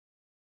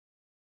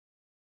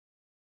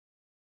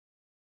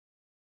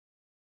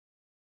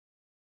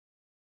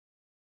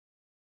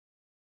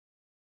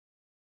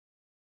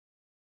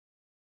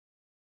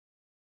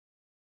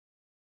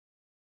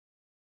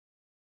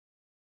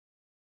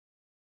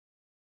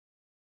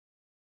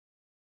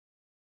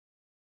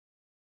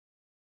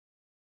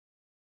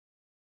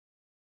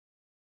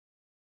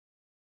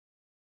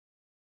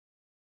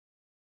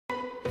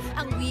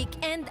Ang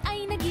weekend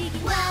ay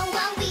nagiging Wow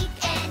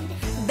weekend.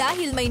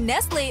 dahil may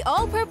Nestle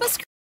All-Purpose.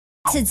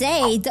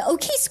 Today, the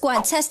OK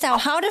Squad test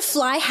out how to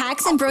fly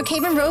hacks in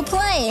Brookhaven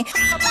roleplay.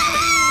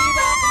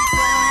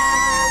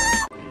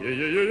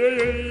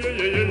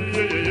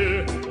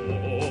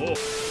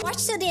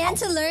 Watch to the end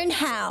to learn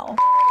how.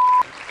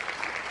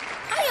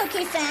 Hi,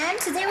 OK fam.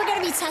 Today we're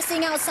gonna be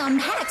testing out some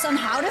hacks on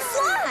how to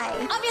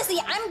fly. Obviously,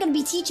 I'm gonna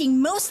be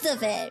teaching most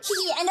of it.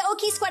 And the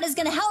OK Squad is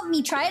gonna help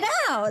me try it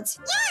out.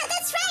 Yeah,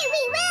 that's right,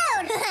 we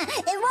will.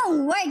 It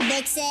won't work,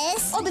 big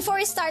sis. Oh, before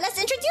we start, let's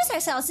introduce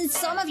ourselves since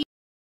some of you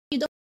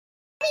don't.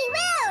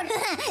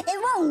 It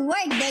won't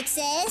work, big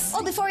sis.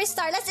 Oh, before we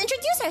start, let's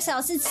introduce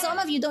ourselves since some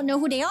of you don't know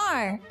who they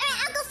are. Alright,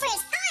 I'll go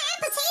first. Hi, I'm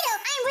Potato.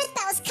 I'm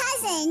Ruthbell's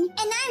cousin.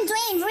 And I'm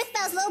Dwayne,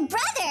 Ruthbell's little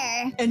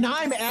brother. And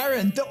I'm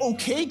Aaron, the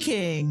OK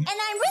King. And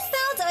I'm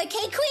Ruthbell, the OK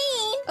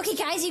Queen. Okay,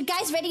 guys, you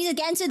guys ready to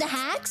get into the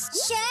hacks?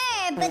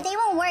 Sure, but they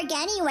won't work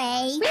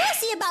anyway. We will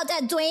see about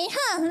that, Dwayne.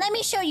 Let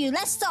me show you.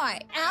 Let's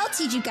start. I'll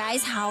teach you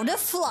guys how to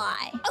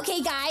fly.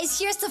 Okay, guys,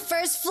 here's the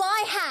first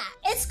fly hack.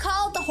 It's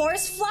called the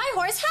horse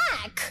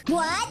hack.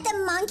 What? The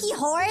monkey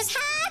horse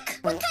hack?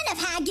 What kind of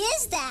hack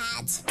is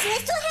that?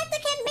 This little hack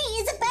that can make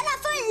Isabella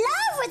fall in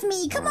love with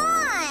me. Come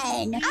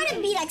on. I want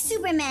to be like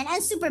Superman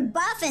and super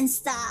buff and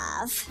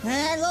stuff.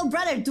 Little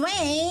brother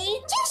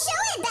Dwayne. Just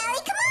show it,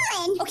 Belly. Come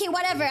on. Okay,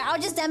 whatever. I'll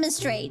just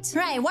demonstrate.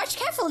 Right, watch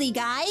carefully,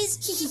 guys.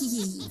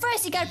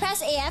 First, you gotta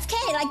press AFK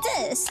like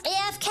this.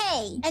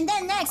 AFK. And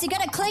then next, you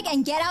gotta click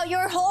and get out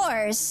your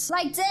horse.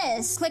 Like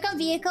this. Click on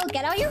vehicle,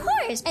 get out your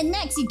horse. And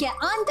next, you get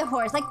on the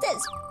horse like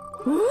this.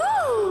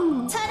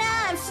 Woo!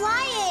 Ta-da! I'm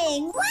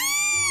flying!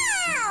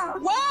 Wow!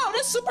 Wow,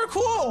 that's super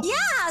cool.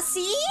 Yeah,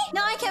 see?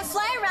 Now I can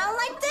fly around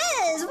like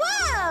this.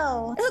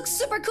 Wow! It looks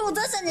super cool,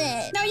 doesn't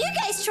it? Now you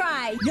guys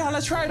try. Yeah,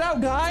 let's try it out,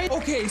 guys.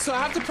 Okay, so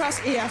I have to press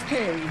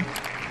AFK.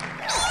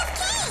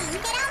 AFK!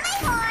 Get on my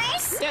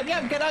horse!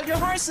 Yep, get out your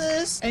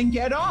horses. And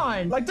get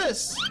on, like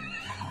this.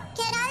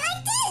 Get on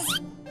like this!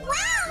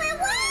 Wow, it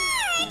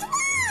worked!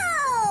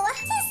 Whoa!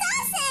 This is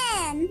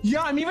awesome!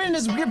 Yeah, I'm even in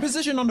this weird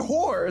position on the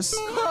horse.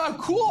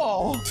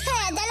 Cool.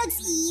 That looks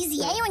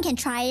easy. Anyone can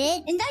try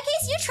it. In that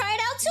case, you try it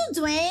out too,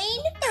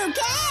 Dwayne.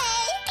 Okay!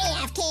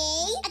 AFK!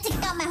 I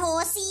took out my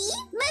horsey,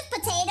 move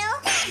potato,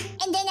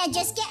 and then I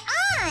just get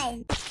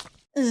on!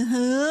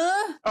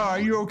 Uh-huh. Are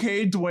you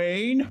okay,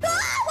 Dwayne?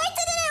 Ah, why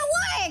didn't it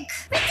work?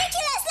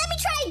 Ridiculous! Let me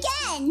try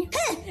again!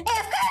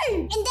 AFK!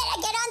 And then I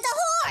get on the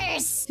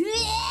horse! Why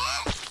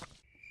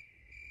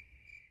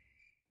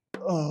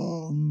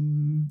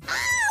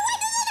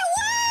doesn't it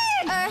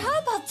work? How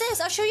about this?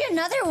 I'll show you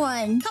another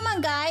one. Come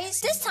on,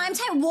 guys. This time,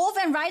 type wolf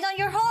and ride on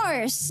your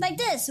horse. Like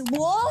this.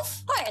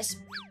 Wolf, horse.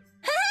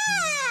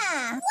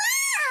 Ha!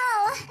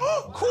 Wow!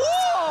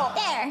 Cool.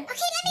 There.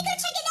 Okay, let me go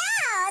check it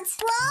out!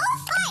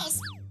 Wolf, horse!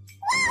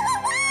 Wow,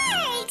 it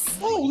works!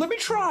 Oh, let me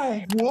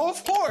try.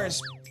 Wolf,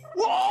 horse.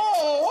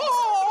 Whoa,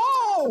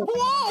 whoa,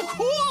 whoa,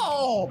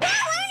 cool. Wow, I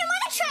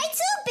want to try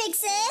too, big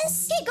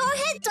sis! Okay, go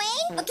ahead,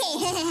 Dwayne. Okay,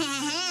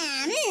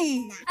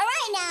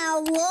 alright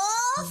now,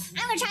 wolf.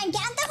 I'm gonna try and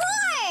get on the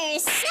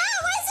horse! No,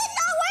 why is it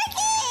not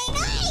working?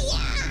 Ay,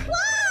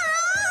 why?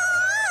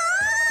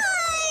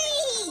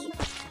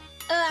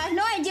 I have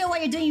no idea what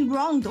you're doing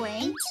wrong,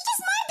 Dwayne. Teach us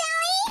more,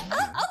 Belly!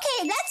 Oh, okay,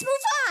 let's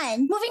move on.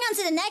 Moving on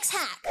to the next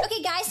hack.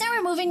 Okay, guys, now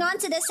we're moving on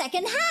to the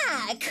second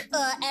hack.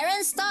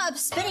 Aaron, stop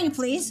spinning,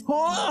 please.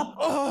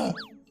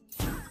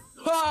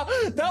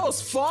 That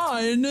was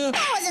fun.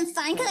 That wasn't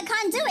fun because I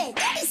can't do it.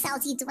 Don't be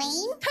salty,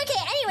 Dwayne. Okay,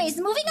 anyways,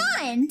 moving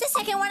on. The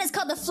second one is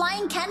called the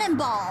flying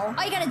cannonball.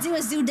 All you gotta do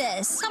is do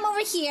this. Come over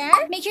here.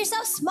 Make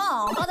yourself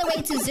small. All the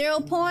way to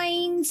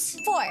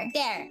 0.4.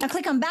 There. Now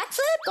click on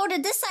backflip. Go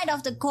to this side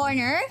of the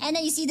corner. And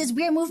then you see this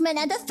weird movement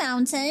at the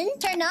fountain.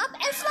 Turn up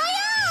and fly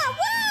up.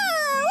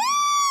 Woo!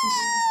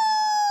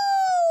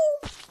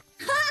 Woo!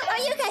 Ha! Now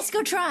you guys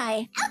go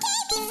try. Okay,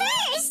 me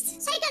first.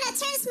 So you're gonna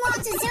turn small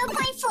to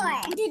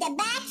 0.4. Do the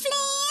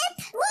backflip.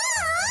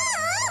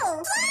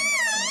 Whoa!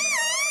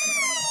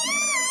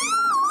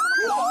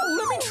 Whoa,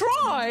 let me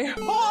try.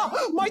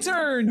 My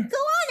turn. Go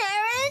on,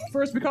 Aaron.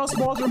 First, because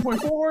small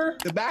 0.4.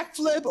 The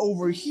backflip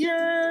over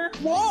here.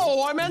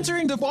 Whoa, I'm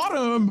entering the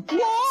bottom.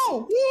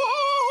 Whoa,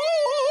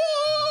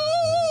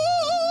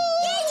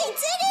 Yeah, you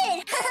did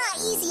it! Haha,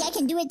 easy, I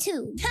can do it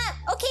too. Ha!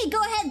 Okay,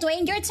 go ahead,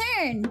 Dwayne. Your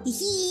turn.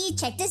 Hee,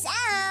 check this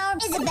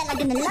out. Isabella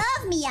gonna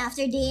love me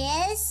after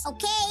this.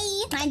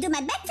 Okay, try and do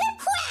my backflip.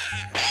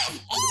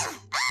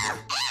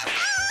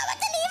 What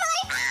the Levi?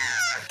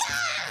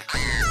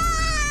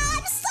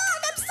 I'm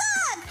stuck.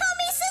 Help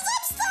me, sis,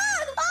 I'm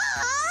stuck.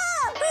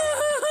 Help!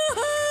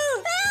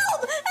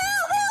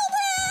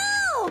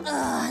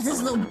 This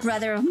little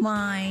brother of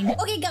mine.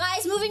 Okay,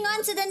 guys, moving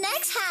on to the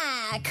next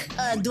hack.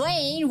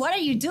 Dwayne, what are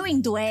you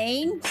doing,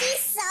 Dwayne? He's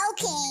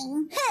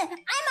sulking.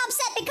 I'm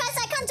upset because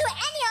I can't do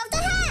any of the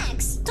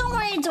hacks. Don't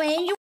worry,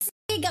 Dwayne.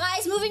 Okay,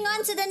 guys, moving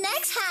on to the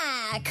next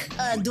hack.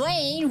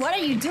 Dwayne, what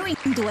are you doing,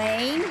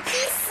 Dwayne?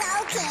 He's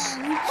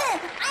sulking.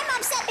 I'm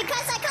upset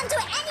because I can't do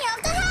any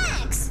of the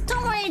hacks.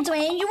 Don't worry,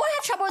 Dwayne. You won't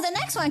have trouble with the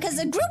next one because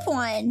it's a group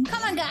one.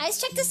 Come on, guys,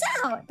 check this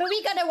out. But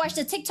we gotta watch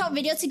the TikTok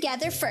video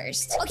together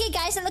first. Okay,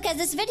 guys, and look at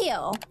this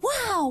video.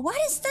 Wow, what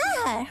is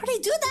that? How do they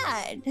do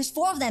that? There's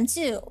 4 of them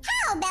too.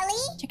 How, Belly?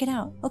 Check it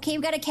out. Okay,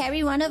 we gotta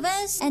carry one of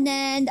us, and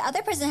then the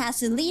other person has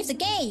to leave the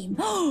game.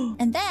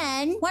 And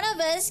then one of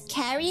us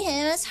carry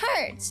him as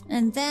hurt.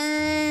 And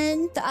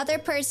then the other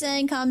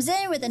person comes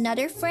in with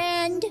another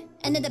friend.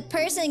 And then the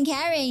person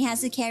carrying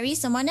has to carry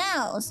someone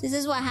else. This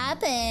is what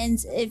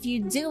happens if you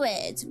do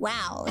it.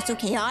 Wow, it's so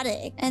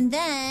chaotic. And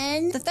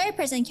then the third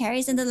person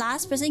carries and the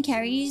last person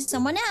carries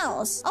someone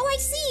else. Oh, I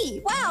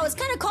see. Wow, it's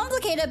kind of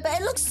complicated, but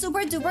it looks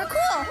super duper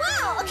cool.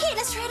 Wow, okay,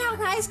 let's try it out,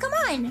 guys. Come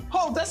on.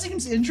 Oh, that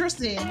seems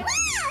interesting. Wow,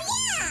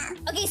 yeah!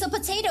 Okay, so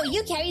Potato,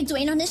 you carry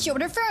Dwayne on his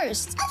shoulder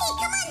first. Okay,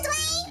 come on,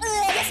 Dwayne!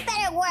 This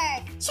better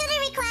work. Shoulder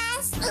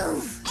request.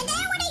 Oof. And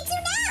then what do I do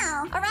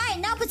now? All right,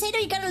 now Potato,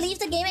 you gotta leave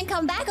the game and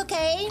come back,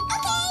 okay?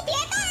 Okay, be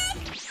right back.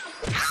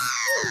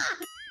 Ah!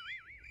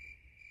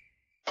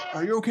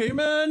 Are you okay,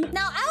 man?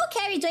 Now I'll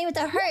carry Dwayne with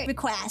a hurt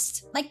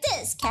request. Like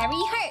this, carry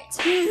hurt.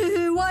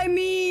 Why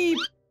me?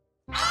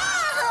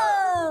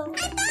 Oh!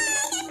 I'm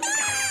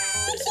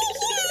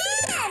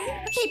back!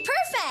 Okay,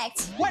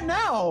 perfect. What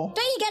now?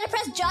 Dwayne, you gotta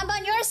press jump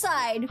on your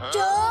side.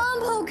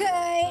 Jump,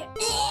 okay.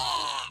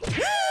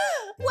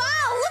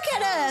 Wow, look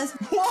at us.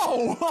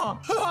 Whoa!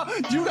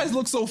 You guys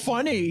look so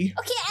funny.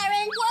 Okay,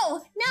 Aaron, whoa.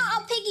 Now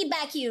I'll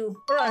piggyback you.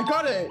 All right,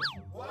 got it.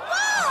 Whoa!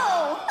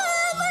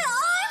 My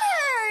arm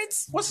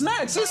hurts. What's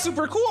next? This is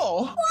super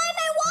cool. Why am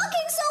I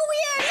walking so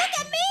weird? Look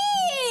at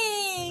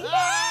me!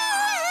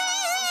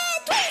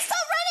 Dwayne,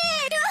 stop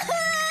running!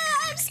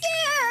 I'm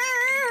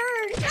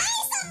scared! Why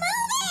stop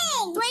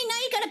moving? Dwayne, now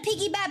you gotta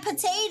piggyback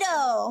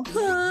Potato.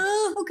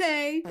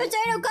 Okay.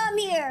 Potato, come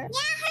here.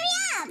 Yeah, hurry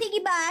up!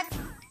 Piggyback.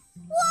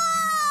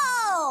 Whoa!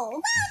 Wow,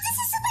 this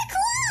is super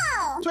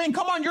cool! Dwayne,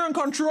 come on, you're in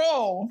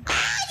control. You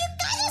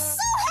guys are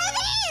so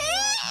heavy!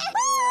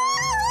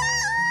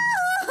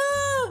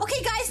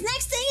 Okay, guys,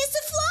 next thing is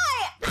to fly.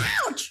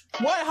 Ouch!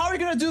 What? How are we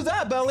gonna do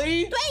that,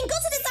 Belly? Dwayne, go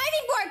to the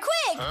diving board,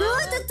 quick!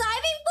 The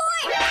diving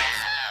board!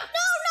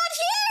 No, not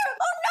here!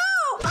 Oh no!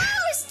 Oh,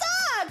 we're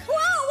stuck!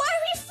 Whoa, why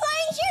are we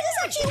flying here? This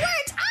actually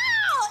works! Ow!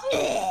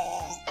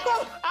 Go,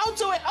 out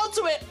to it, out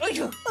to it.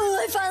 Oh,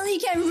 I finally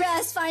can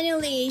rest,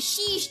 finally.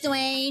 Sheesh,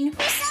 Dwayne.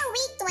 You're so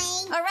weak,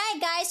 Dwayne. Alright,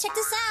 guys, check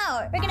this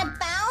out. We're gonna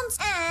bounce,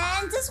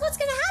 and this is what's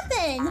gonna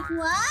happen.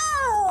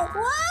 Whoa!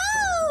 Whoa!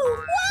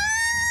 Whoa!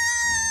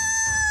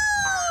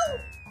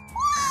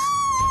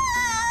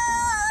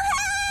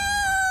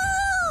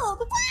 Help!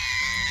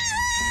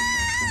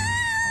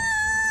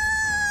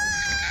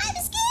 I'm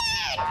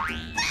scared!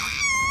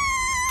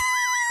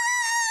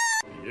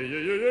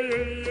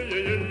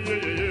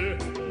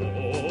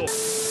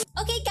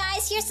 Okay,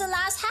 guys, here's the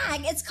last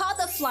hack. It's called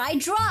the fly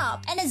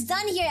drop, and it's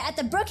done here at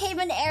the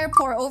Brookhaven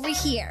Airport over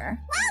here.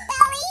 Wow,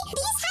 Belly!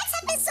 These hacks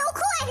have been so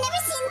cool! I've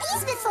never seen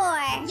these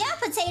before! Yeah,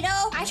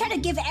 Potato. I try to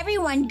give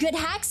everyone good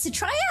hacks to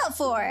try out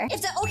for.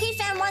 If the OK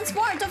fan wants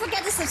more, don't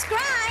forget to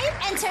subscribe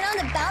and turn on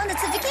the bell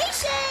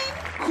notification.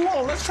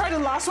 Cool, let's try the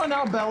last one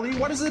out, Belly.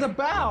 What is it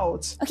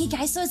about? Okay,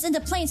 guys, so it's in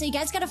the plane, so you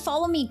guys gotta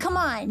follow me. Come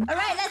on. All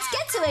right, let's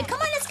get to it. Come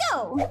on, let's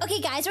go. Okay,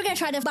 guys, we're gonna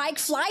try the bike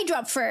fly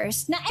drop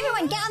first. Now,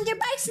 everyone, get on their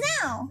bikes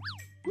now.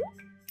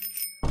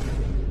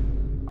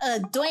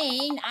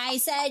 Dwayne, I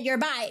said your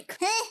bike.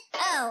 Huh?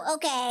 Oh,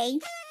 okay.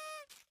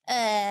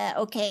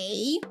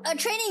 Okay. A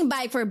training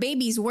bike for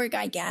babies work,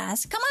 I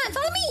guess. Come on,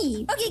 follow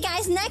me. Okay,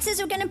 guys, next is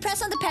we're gonna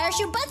press on the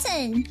parachute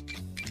button.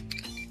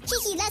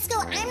 Kiki, let's go.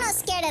 I'm not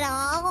scared at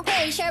all.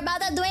 Hey, sure about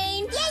that,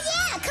 Dwayne?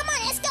 Yeah, come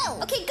on, let's go.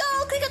 Okay,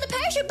 go. Click on the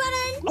parachute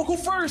button. I'll go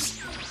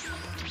first.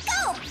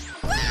 Go!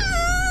 Whoa!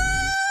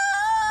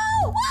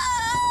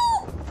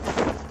 Whoa!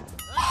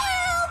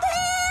 Help!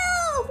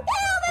 Help!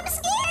 Help! I'm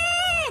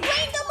scared!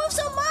 Dwayne, don't move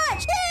so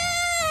much.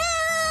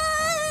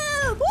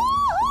 Help! Woo!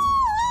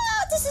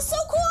 This is so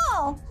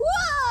cool.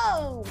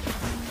 Whoa! What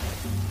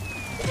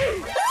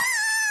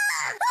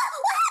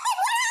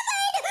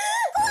happened?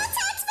 Who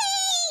attacked me?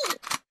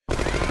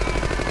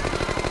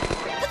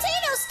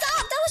 Potato,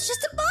 stop. That was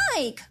just a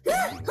bike.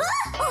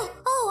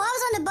 Oh, I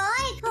was on the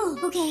bike? Oh,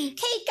 okay.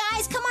 Okay,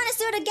 guys, come on. Let's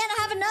do it again.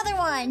 I have another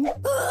one.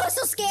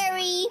 So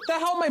scary. The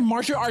hell am I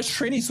martial arts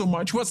training so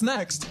much? What's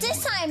next?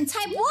 This time,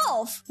 type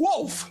wolf.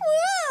 Wolf.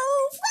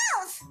 Wolf!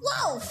 Wolf!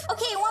 Wolf.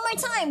 Okay, one more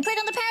time. Click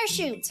on the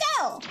parachute.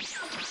 Go.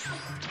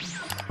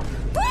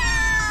 Wow!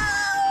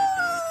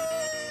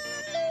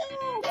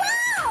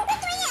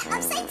 They're doing it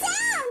upside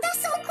down! That's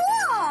so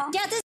cool!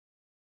 Yeah, this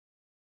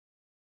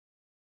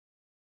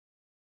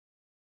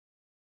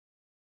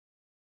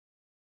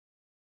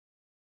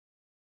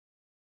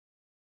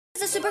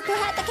is a super cool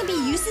hat that can be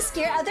used to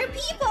scare other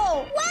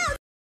people. Wow!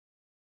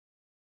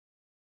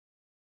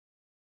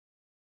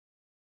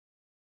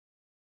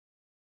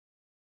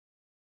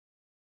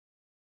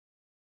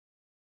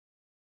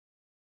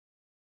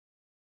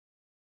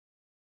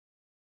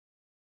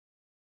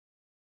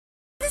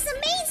 This is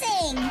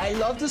amazing! I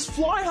love this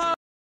fly hat.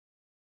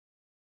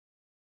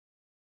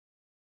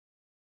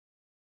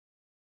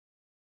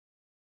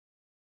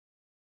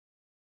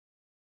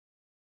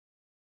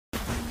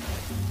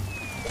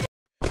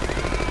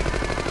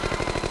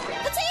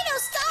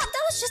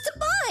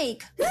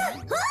 bike.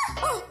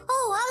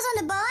 Oh, I was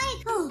on the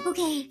bike? Oh,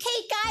 okay.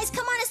 Okay, guys,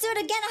 come on, let's do it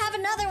again. I have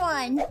another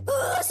one.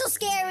 Oh, so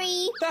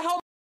scary. The hell?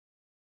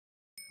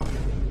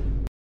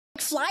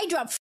 Fly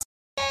drop.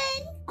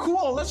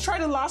 Cool, let's try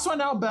the last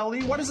one out,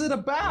 Belly. What is it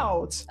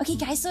about? Okay,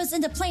 guys, so it's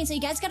in the plane, so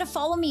you guys gotta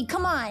follow me.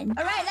 Come on.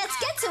 All right, let's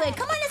get to it.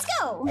 Come on, let's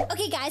go.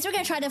 Okay, guys, we're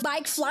gonna try the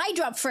bike fly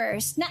drop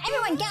first. Now,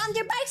 everyone, get on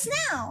their bikes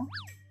now.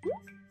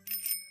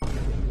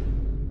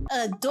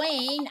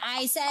 Dwayne,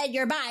 I said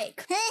your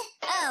bike. Huh?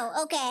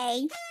 Oh,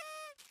 okay.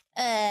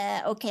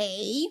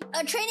 Okay.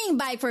 A training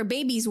bike for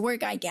babies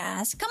work, I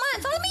guess. Come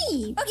on, follow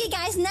me. Okay,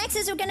 guys, next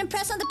is we're gonna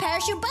press on the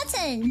parachute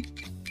button.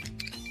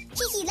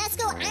 Kiki, let's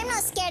go. I'm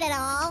not scared at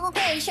all.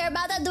 Okay, sure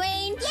about that,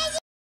 Dwayne? Yeah.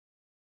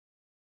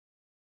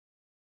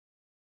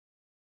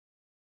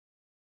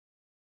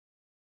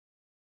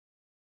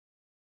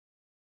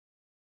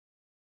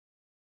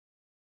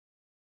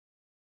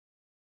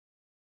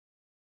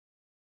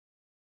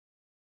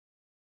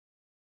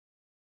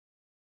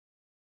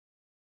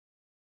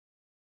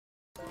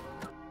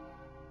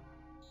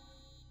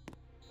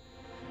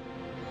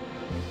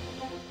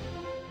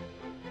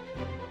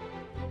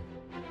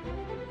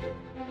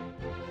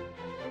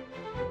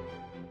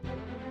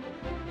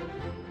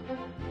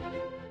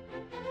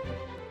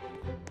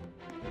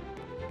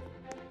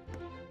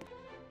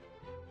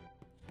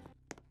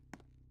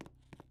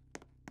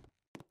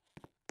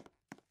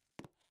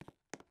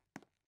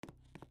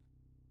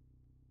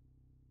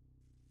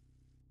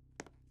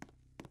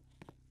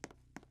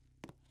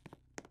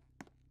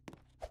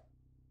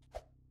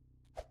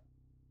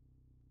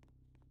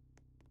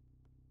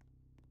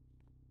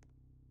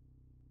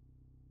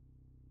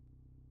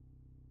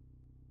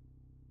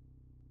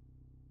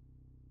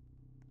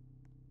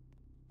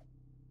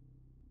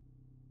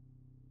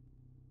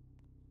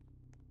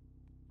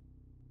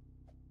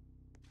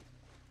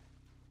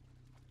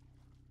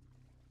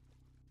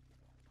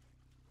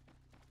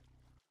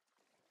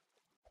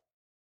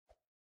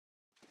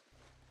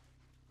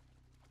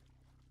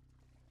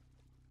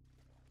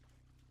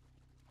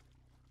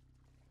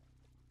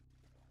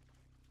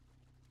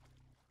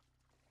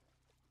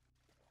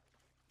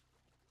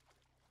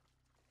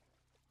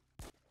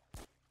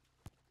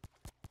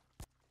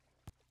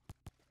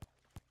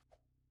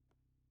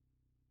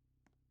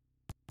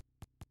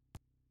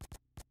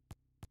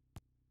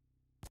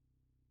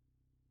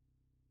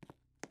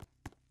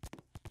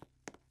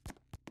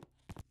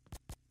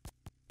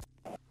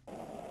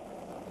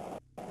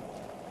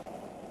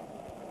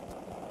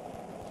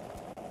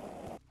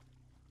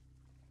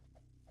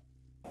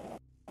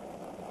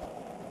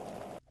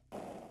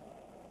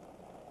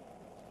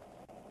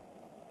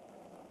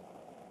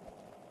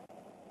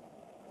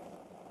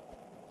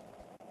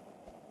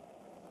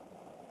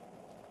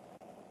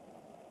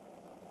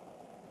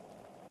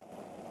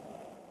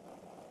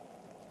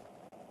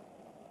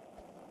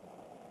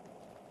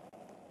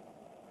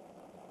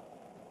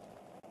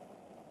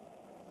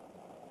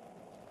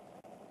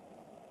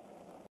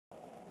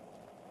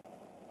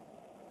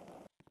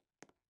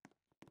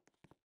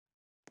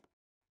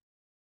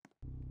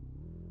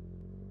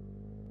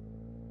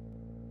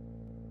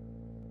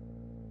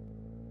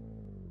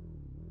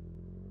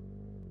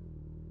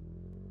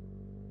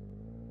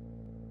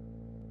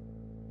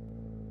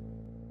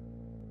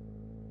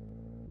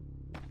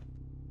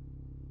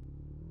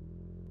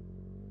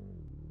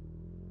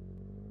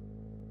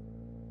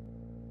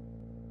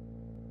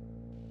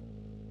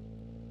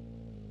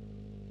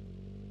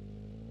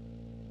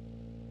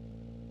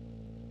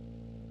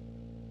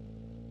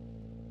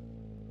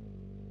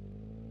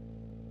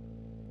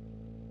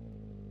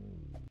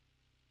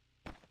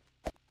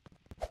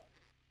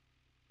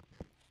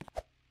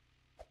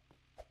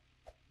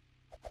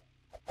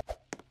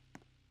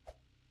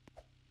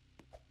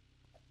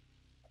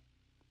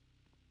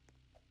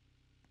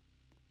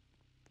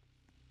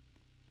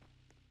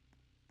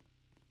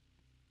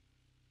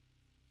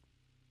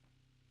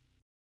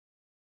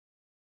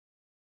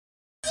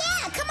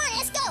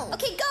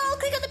 Okay, go!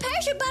 Click on the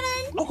parachute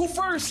button! I'll go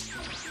first!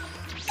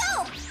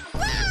 Go!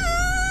 Whoa!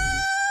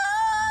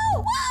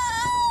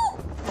 Whoa!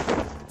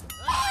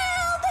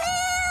 Help!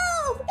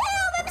 Help!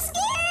 Help! I'm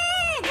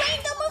scared!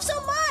 Wait, don't move so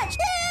much!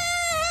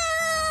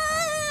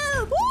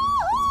 Help!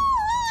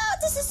 Whoa!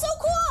 This is so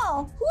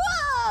cool!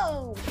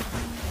 Whoa!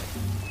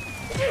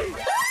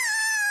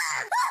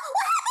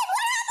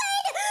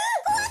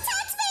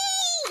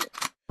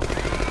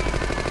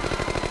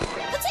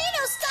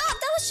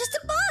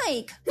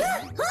 Bike.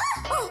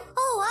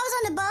 Oh, I was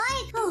on the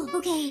bike? Oh,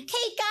 okay.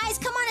 Okay, guys,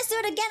 come on, let's do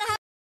it again.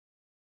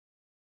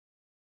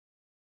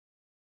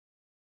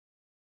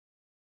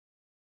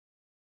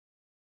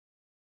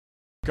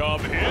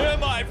 Come here,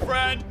 my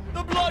friend.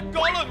 The blood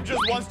golem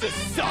just wants to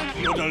suck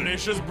your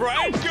delicious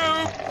brain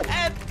goop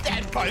and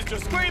then post your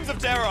screams of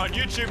terror on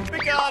YouTube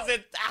because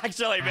it's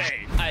actually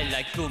me. I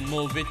like to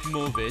move it,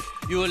 move it.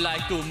 You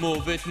like to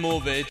move it,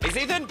 move it. Is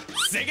Ethan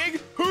singing?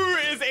 Who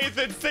is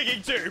Ethan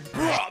singing to?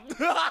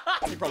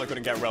 Bruh. He probably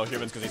couldn't get real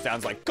humans because he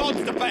sounds like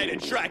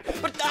constipated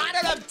Shrek. But I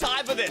don't have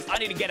time for this. I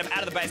need to get him out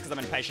of the base because I'm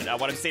impatient.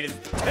 What I'm seeing is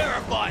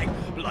terrifying.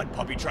 Blood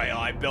puppy tray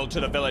I built to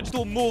the village.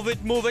 To move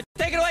it, move it.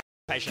 Take it away.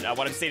 Patient.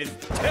 What I'm seeing is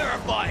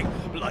terrifying.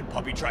 Blood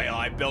puppy tray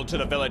I built to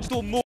the village.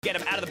 To move. Get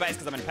him out of the base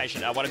because I'm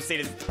impatient. What I'm seeing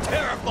is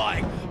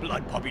terrifying.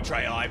 Blood puppy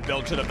tray I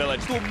built to the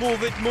village. To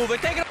move it, move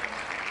it. Take it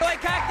away,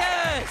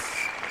 cactus.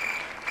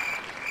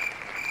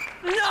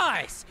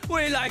 Nice!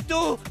 We like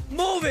to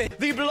move it!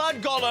 The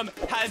blood golem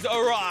has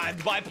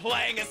arrived by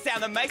playing a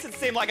sound that makes it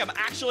seem like I'm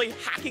actually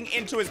hacking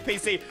into his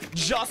PC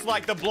just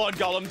like the blood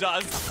golem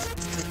does.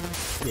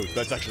 Dude,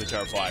 that's actually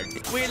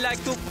terrifying. We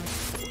like to...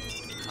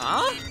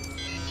 Huh?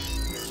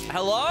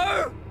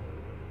 Hello?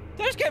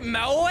 Did I just get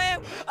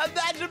malware?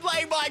 Imagine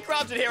playing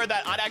Minecraft and hearing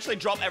that. I'd actually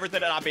drop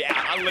everything and I'd be out.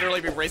 I'd literally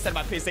be resetting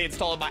my PC,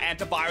 installing my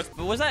antivirus.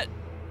 But was that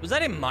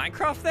in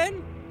Minecraft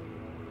then?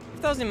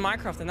 If that was in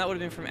Minecraft, then that would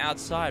have been from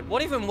outside.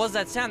 What even was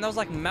that sound? That was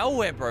like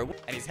malware, bro.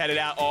 And he's headed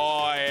out.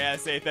 Oh,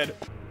 yes, Ethan.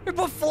 Who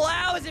put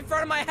flowers in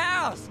front of my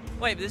house?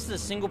 Wait, but this is a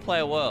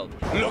single-player world.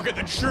 Look at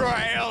the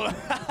trail.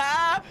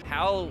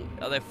 How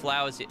are there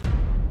flowers here?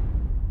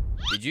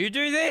 Did you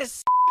do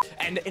this?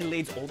 And it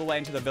leads all the way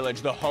into the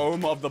village, the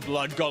home of the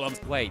blood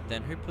golems. Wait,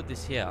 then who put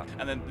this here?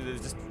 And then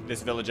there's just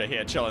this villager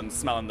here chilling,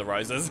 smelling the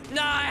roses.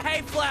 No, I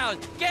hate flowers.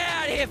 Get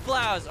out of here,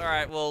 flowers. All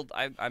right, well,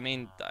 I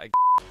mean...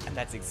 And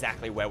that's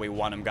exactly where we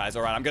want him, guys.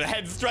 All right, I'm going to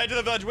head straight to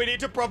the village. We need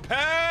to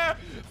prepare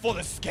for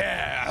the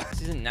scare.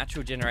 This isn't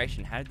natural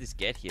generation. How did this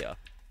get here?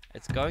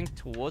 It's going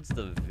towards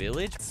the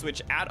village.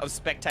 Switch out of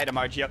spectator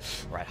mode here.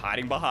 All right,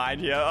 hiding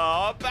behind here.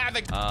 Oh,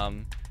 perfect.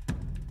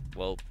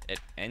 Well, it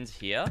ends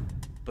here,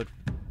 but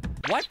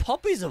why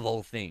poppies of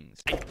all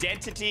things?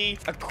 Identity,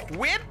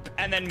 equip,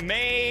 and then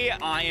me,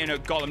 iron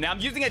golem. Now, I'm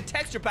using a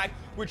texture pack,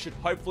 which should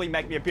hopefully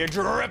make me appear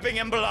dripping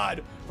in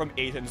blood from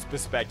Ethan's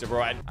perspective, all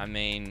right? I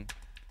mean...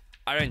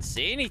 I don't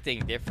see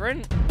anything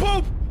different.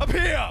 Boop! Up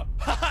here!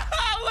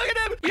 Look at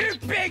him! You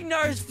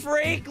big-nosed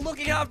freak!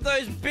 Looking up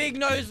those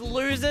big-nosed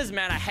losers!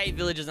 Man, I hate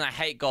villagers and I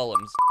hate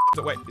golems.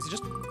 So wait, is he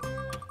just...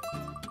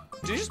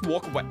 Did he just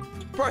walk away?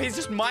 Bro, he's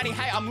just mining.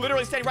 Hey, I'm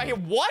literally standing right here.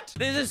 What?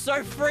 This is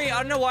so free. I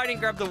don't know why I didn't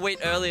grab the wheat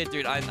earlier,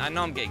 dude. I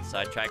know I'm getting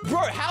sidetracked. Bro,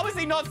 how is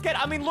he not scared?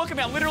 I mean, look at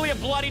me. I'm literally a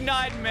bloody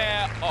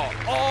nightmare.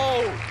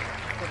 Oh.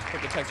 Let's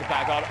put the texture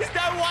pack on. There's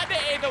no wonder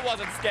Ethan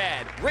wasn't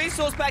scared.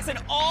 Resource packs and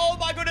oh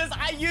my goodness,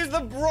 I used the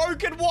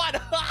broken one.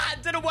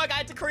 It didn't work. I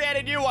had to create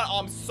a new one. Oh,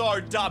 I'm so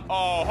dumb.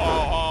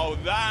 Oh,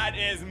 that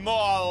is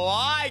more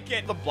like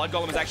it. The blood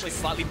golem is actually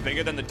slightly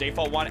bigger than the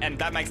default one, and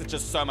that makes it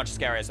just so much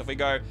scarier. So if we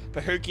go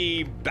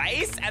Pahuki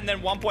base and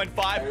then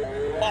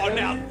 1.5. Oh,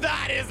 now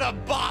that is a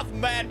buff,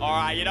 man. All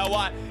right, you know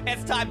what?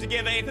 It's time to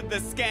give Ethan the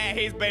scare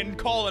he's been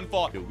calling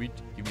for. The wheat.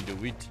 Give me the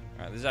wheat.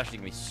 All right, this is actually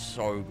gonna be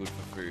so good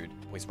for food.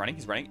 Oh, he's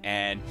running,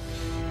 and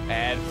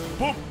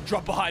boom,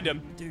 drop behind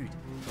him. Dude,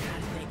 how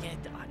did they get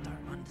I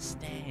don't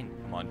understand.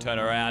 Come on, turn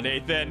around,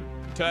 Ethan.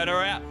 Turn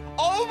around.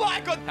 Oh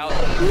my god!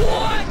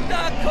 What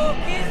the cook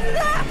is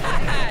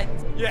that?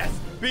 Yes,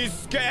 be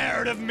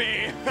scared of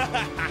me.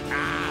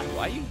 Why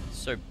are you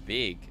so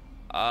big?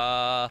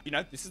 You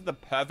know, this is the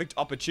perfect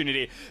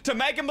opportunity to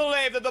make him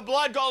believe that the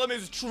blood golem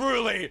is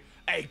truly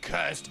a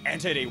cursed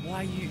entity.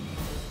 Why are you...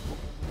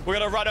 We're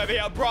gonna run over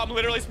here, bro. I'm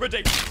literally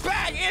sprinting.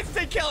 Bang!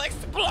 Instant kill,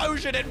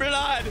 explosion in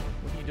blood.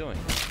 What are you doing?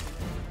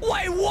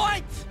 Wait,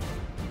 what?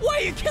 Why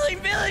are you killing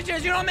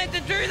villagers? You're not meant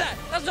to do that.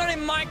 That's not in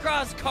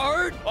Minecraft's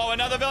code. Oh,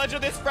 another villager.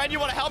 This friend, you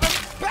want to help him?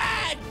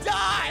 Bang!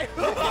 Die!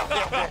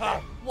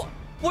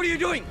 What are you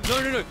doing?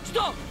 No.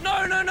 Stop.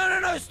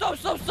 No.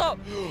 Stop.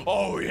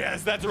 Oh,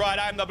 yes, that's right.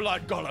 I'm the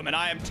blood golem, and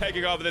I am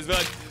taking over this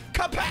village.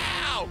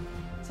 Kapow!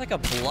 It's like a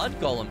blood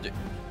golem, dude.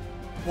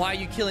 Why are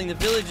you killing the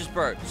villagers,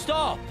 bro?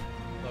 Stop.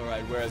 All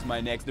right, where's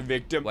my next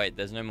victim? Wait,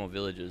 there's no more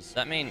villagers. Does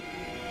that mean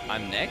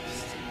I'm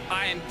next?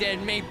 I am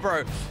dead meat,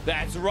 bro.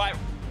 That's right.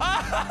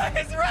 Ah,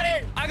 he's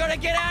running. I gotta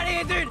get out of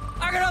here, dude.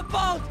 I gotta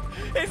bolt.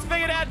 He's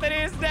figured out that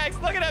he's next.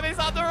 Look at him. He's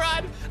on the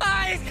run.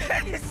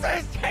 He's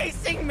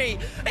chasing me.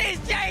 He's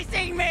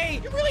chasing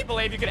me. You really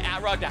believe you can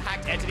outrun the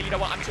hacked entity? You know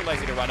what? I'm too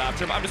lazy to run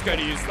after him. I'm just going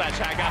to use slash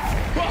hacker.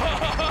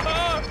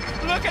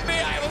 Look at me.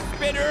 I will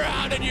spin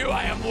around at you.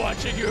 I am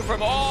watching you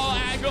from all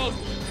angles.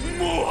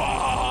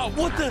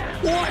 What the?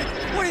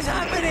 What is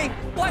happening?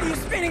 Why are you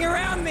spinning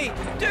around me?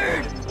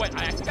 Dude! Wait,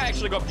 I think I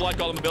actually got blood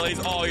golem abilities.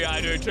 Oh, yeah,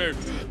 I do too.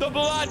 The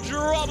blood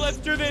drop. Let's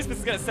do this. This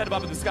is going to set him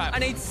up in the sky. I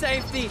need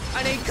safety.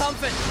 I need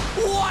comfort.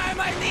 Why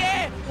am I in the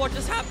air? What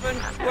just happened?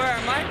 Where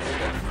am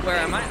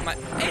I?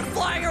 It's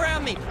flying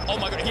around me. Oh,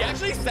 my God. He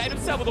actually saved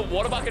himself with a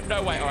water bucket.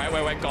 No way. All right,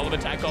 wait. Golem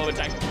attack.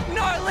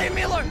 No, leave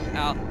me alone.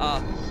 Ow,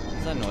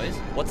 what's that noise?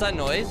 What's that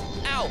noise?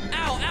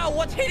 Ow,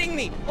 what's hitting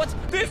me?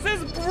 This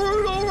is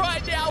brutal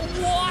right now.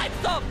 What?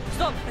 Stop.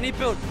 I need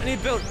build.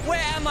 Where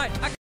am I?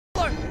 I can't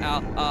learn.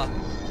 Ow.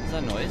 Is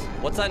What's that noise?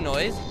 What's that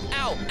noise?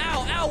 Ow,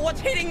 ow, ow, what's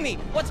hitting me?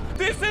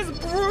 This is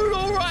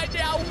brutal right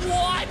now.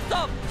 What?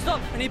 Stop,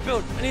 I need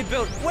build.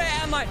 Where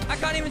am I? I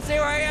can't even see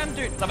where I am,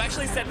 dude. So I've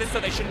actually set this so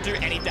they shouldn't do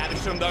any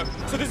damage to him, though.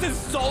 So this is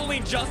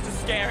solely just to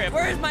scare him.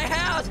 Where is my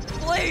house?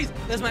 Please.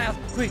 There's my house.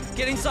 Quick,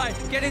 get inside.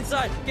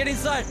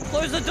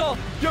 Close the door.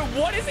 Yo,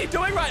 what is he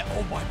doing right?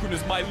 Oh my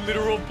goodness, my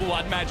literal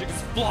blood magic is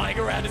flying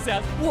around his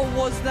house. What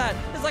was that?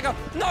 It's like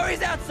no,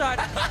 he's outside.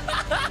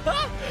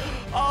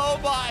 Oh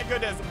my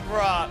goodness,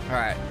 bruh. All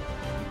right,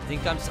 I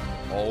think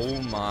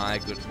oh my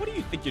goodness. What do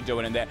you think you're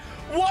doing in there?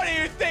 What do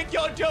you think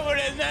you're doing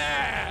in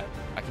there?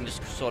 I can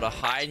just sort of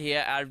hide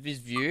here out of his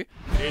view.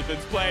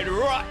 Ethan's played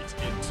right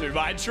into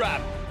my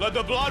trap. Let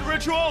the blood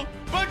ritual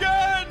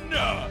begin!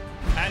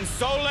 And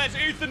so let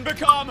Ethan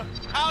become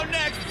our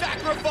next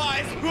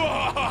sacrifice!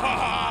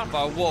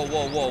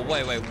 Whoa,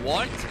 wait,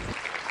 what?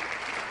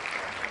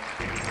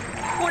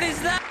 What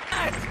is that?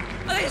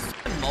 Are they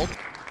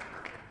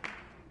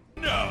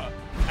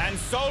And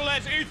so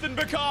let Ethan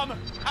become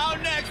our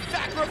next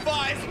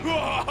sacrifice!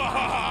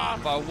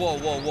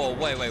 Whoa,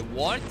 wait,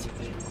 what?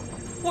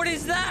 What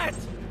is that?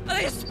 Are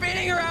they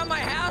spinning around my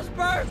house,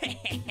 bro?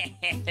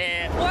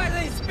 Why are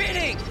they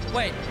spinning?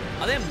 Wait,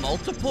 are there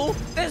multiple?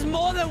 There's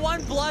more than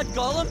one blood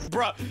golem?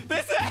 Bro,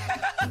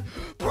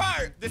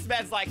 this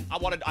man's like, I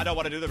don't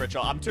want to do the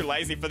ritual. I'm too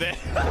lazy for this.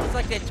 It's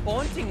like they're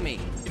taunting me.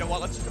 You know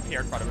what? Let's just appear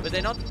in front of him. But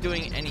they're not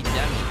doing any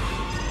damage.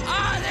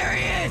 Ah, there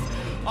he is!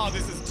 Oh,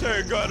 this is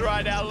too good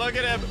right now. Look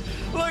at him.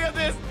 Look at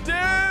this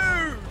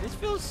dude. This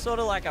feels sort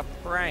of like a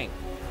prank,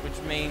 which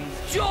means...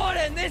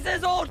 Jordan! This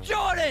is all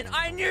Jordan!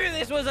 I knew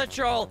this was a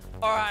troll.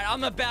 All right,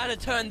 I'm about to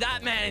turn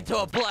that man into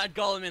a blood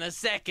golem in a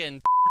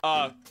second.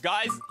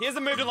 Guys, here's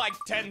a move in like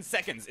 10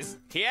 seconds. Is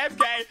he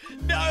AFK?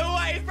 No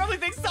way! He probably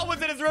thinks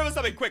someone's in his room or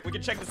something. Quick, we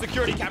can check the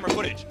security camera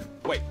footage.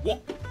 Wait,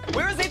 what?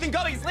 Where is Ethan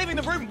going? He's leaving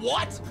the room.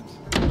 What?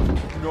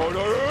 No,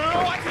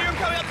 I see him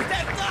coming up the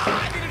stairs.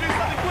 I need to do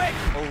something quick.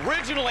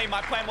 Originally,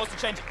 my plan was to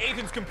change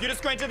Ethan's computer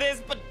screen to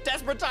this, but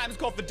desperate times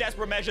call for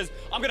desperate measures.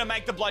 I'm gonna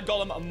make the blood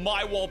golem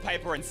my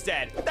wallpaper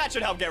instead. That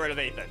should help get rid of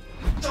Ethan.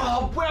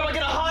 Oh, where am I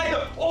gonna hide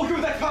him? Oh,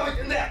 good, that's perfect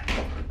in there.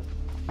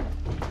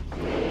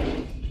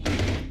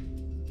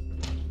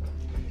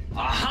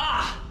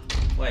 Aha!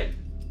 Wait,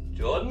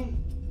 Jordan?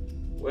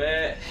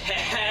 Where?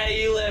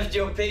 You left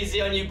your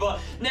PC on your butt.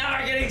 Now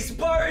I can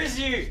expose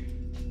you!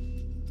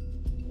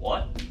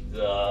 What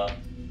the?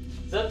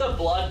 Is that the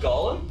blood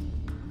golem?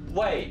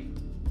 Wait,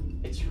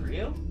 it's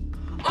real?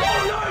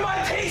 Oh no,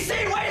 my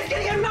PC! Wait, it's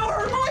getting a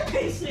melter on my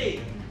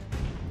PC!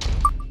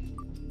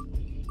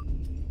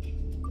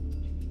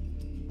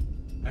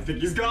 I think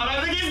he's gone.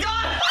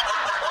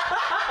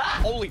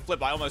 Holy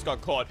flip, I almost got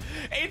caught.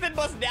 Ethan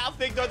must now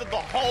think, though, that the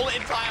whole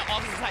entire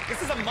office is hacked.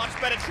 This is a much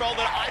better troll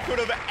than I could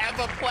have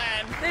ever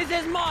planned. This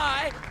is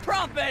my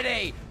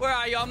property! Where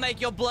are you? I'll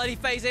make your bloody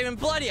face even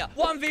bloodier.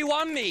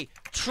 1v1 me,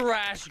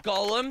 trash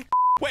golem.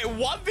 Wait,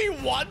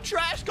 1v1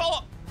 trash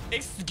golem?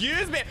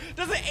 Excuse me.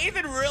 Does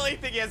Ethan really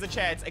think he has a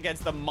chance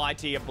against the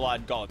mighty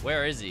blood god?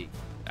 Where is he?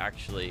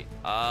 Actually,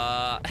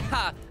 I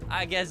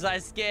guess I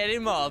scared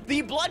him off.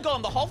 The blood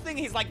golem, the whole thing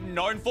he's like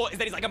known for is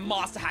that he's like a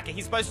master hacker.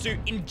 He's supposed to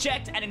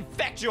inject and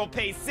infect your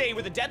PC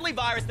with a deadly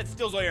virus that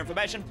steals all your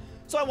information.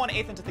 So I want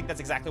Ethan to think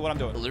that's exactly what I'm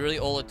doing. Literally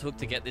all it took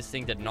to get this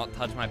thing to not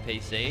touch my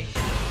PC.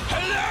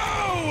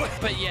 Hello!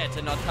 But yeah,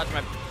 to not touch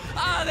my...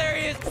 Ah, there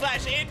he is!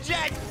 Slash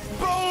inject!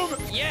 Boom!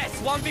 Yes,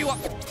 1v1.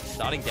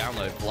 Starting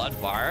download, blood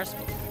virus.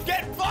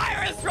 Get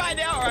virus right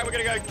now! All right, we're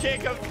gonna go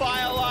kick a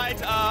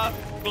firelight.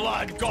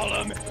 Blood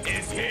golem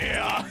is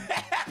here.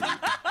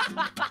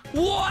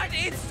 What?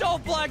 Install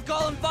blood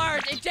golem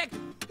virus. Eject.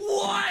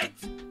 What?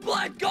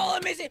 Blood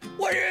golem is it?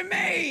 What do you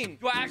mean?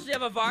 Do I actually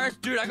have a virus?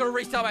 Dude, I gotta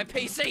restart my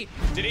PC.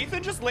 Did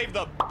Ethan just leave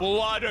the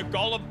blood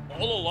golem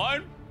all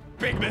alone?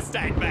 Big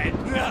mistake, mate.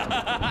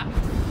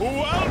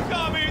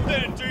 Welcome,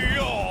 Ethan, to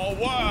your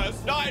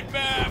worst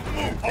nightmare.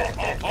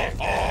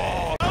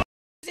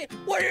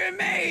 What do you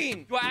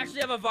mean? Do I actually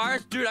have a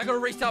virus? Dude, I gotta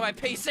restart my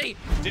PC.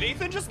 Did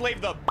Ethan just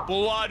leave the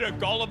blood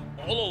golem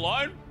all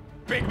alone?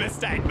 Big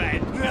mistake,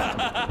 mate.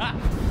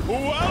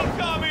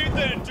 Welcome,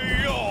 Ethan, to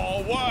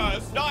your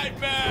worst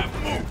nightmare.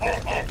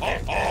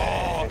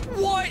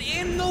 What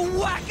in the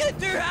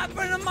wackadoo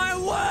happened to my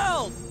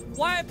world?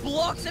 Why are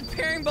blocks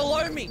appearing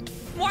below me?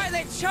 Why are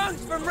there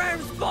chunks from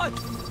random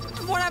spots?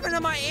 What happened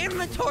to my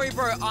inventory,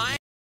 bro? Iron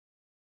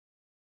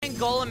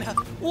golem.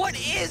 What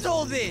is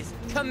all this?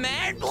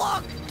 Command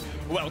block?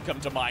 Welcome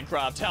to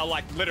Minecraft. Hell,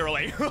 like,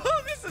 literally.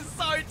 This is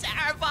so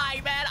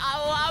terrifying, man. I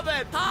love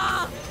it.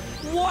 Huh?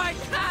 What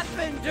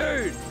happened,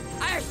 dude?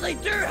 I actually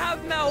do have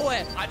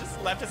malware. I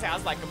just left his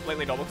house, like,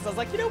 completely normal, because I was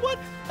like, you know what?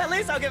 At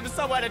least I'll give him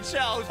somewhere to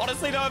chill.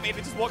 Honestly, though, if he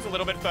just walks a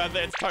little bit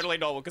further, it's totally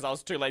normal, because I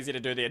was too lazy to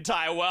do the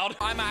entire world.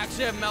 I might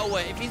actually have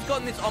malware. If he's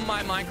gotten this on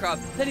my Minecraft,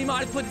 then he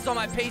might have put this on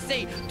my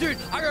PC. Dude,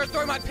 I gotta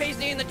throw my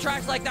PC in the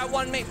trash like that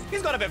one meme.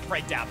 He's got a bit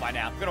freaked out by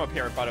now. I'm gonna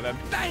appear in front of him.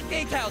 Bank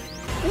details.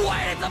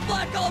 Wait, it's a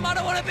blood golem. I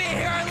don't want to be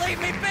here. Leave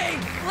me be.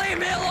 Leave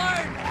me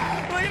alone.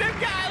 Look at him,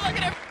 guy. Look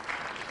at him.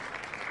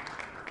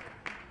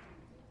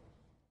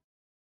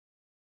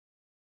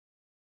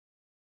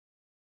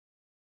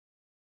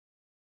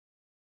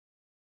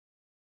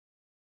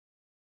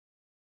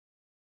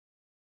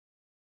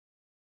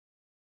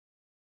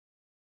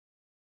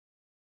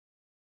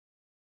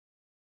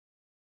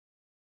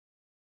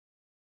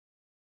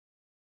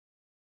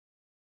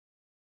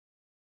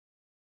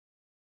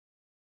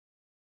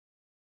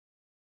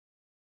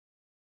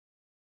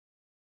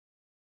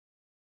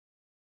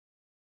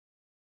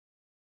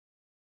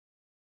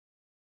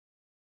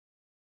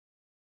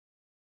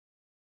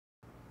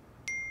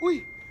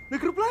 Uy,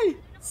 nag-reply.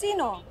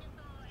 Sino?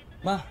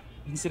 Ma,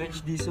 yung si Reg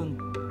Dison.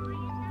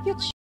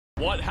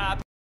 What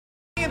happened?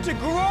 Him to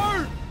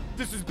grow.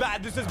 This is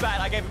bad. This is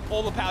bad. I gave him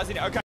all the powers in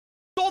it. Okay.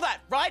 Saw that,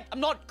 right? I'm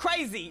not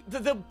crazy.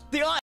 The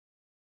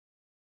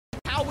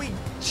how we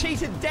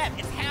cheated death.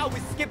 It's how we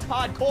skipped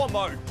hardcore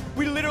mode.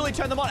 We literally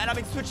turned them on, and I've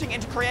been switching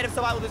into creative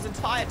survival this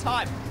entire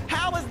time.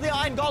 How has the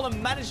Iron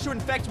Golem managed to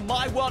infect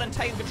my world and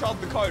taken control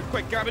of the code?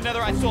 Quick, grab a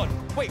netherite sword.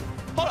 Wait,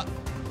 hold up.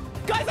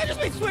 Guys, I just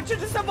been switching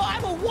to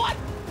survival. What?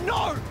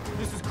 No.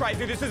 This is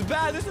crazy. This is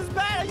bad. This is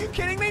bad. Are you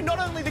kidding me? Not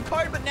only the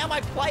code, but now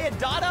my player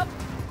data?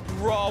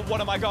 Bro, what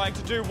am I going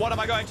to do? What am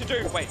I going to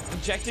do? Wait,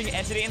 injecting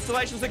entity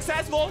installation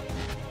successful.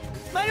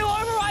 Manual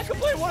override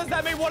complete. What does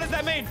that mean? What does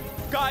that mean?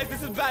 Guys,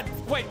 this is bad.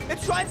 Wait,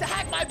 it's trying to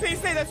hack my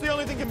PC. That's the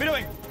only thing it can be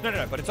doing.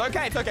 No, but it's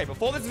okay. It's okay.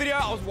 Before this video,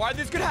 I was worried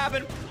this could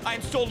happen. I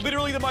installed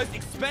literally the most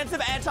expensive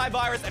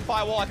antivirus and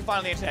firewall I can find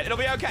on the internet. It'll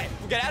be okay.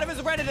 We'll get out of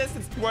his render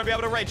distance. He won't be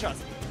able to reach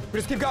us. We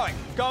just keep going.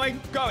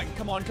 Going.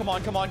 Come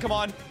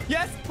on.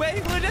 Yes, where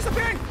he's literally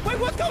disappearing. Wait,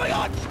 what's going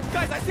on?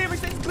 Guys, I see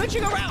everything's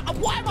glitching around.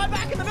 Why am I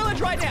back in the village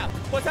right now?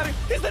 What's happening?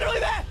 He's literally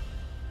there.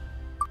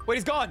 Wait,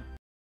 he's gone.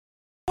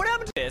 What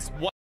happened to this?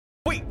 What?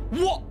 Wait,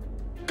 what?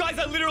 Guys,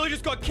 I literally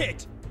just got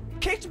kicked.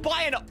 Kicked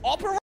by an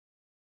operator?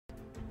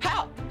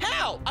 How?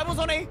 I was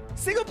on a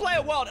single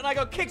player world and I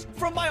got kicked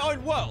from my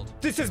own world.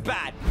 This is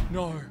bad.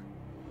 No.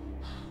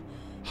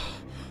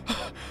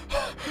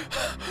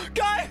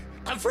 Guys,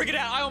 I'm freaking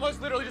out. I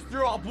almost literally just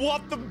threw up.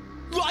 What the?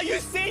 Are you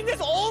seeing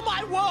this? All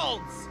my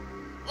worlds.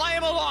 I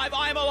am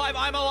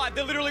alive.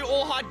 They're literally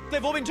all hard.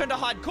 They've all been turned to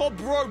hardcore.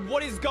 Bro,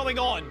 what is going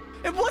on?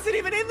 It wasn't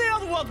even in the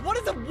other world. What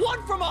does it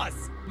want from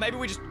us? Maybe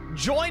we just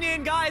join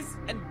in, guys,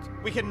 and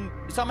we can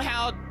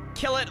somehow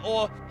kill it,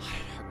 or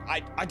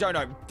I don't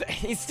know.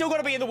 He's still got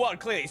to be in the world,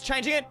 clearly. He's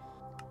changing it.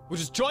 We'll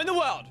just join the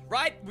world,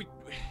 right?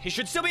 He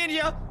should still be in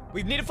here.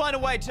 We need to find a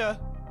way to...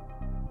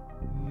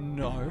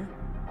 No.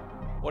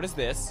 What is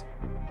this?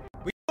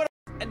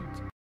 And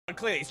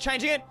clearly, he's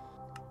changing it.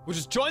 We'll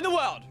just join the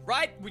world,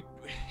 right?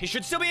 He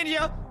should still be in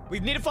here. We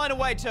need to find a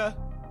way to...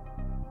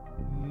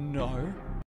 No.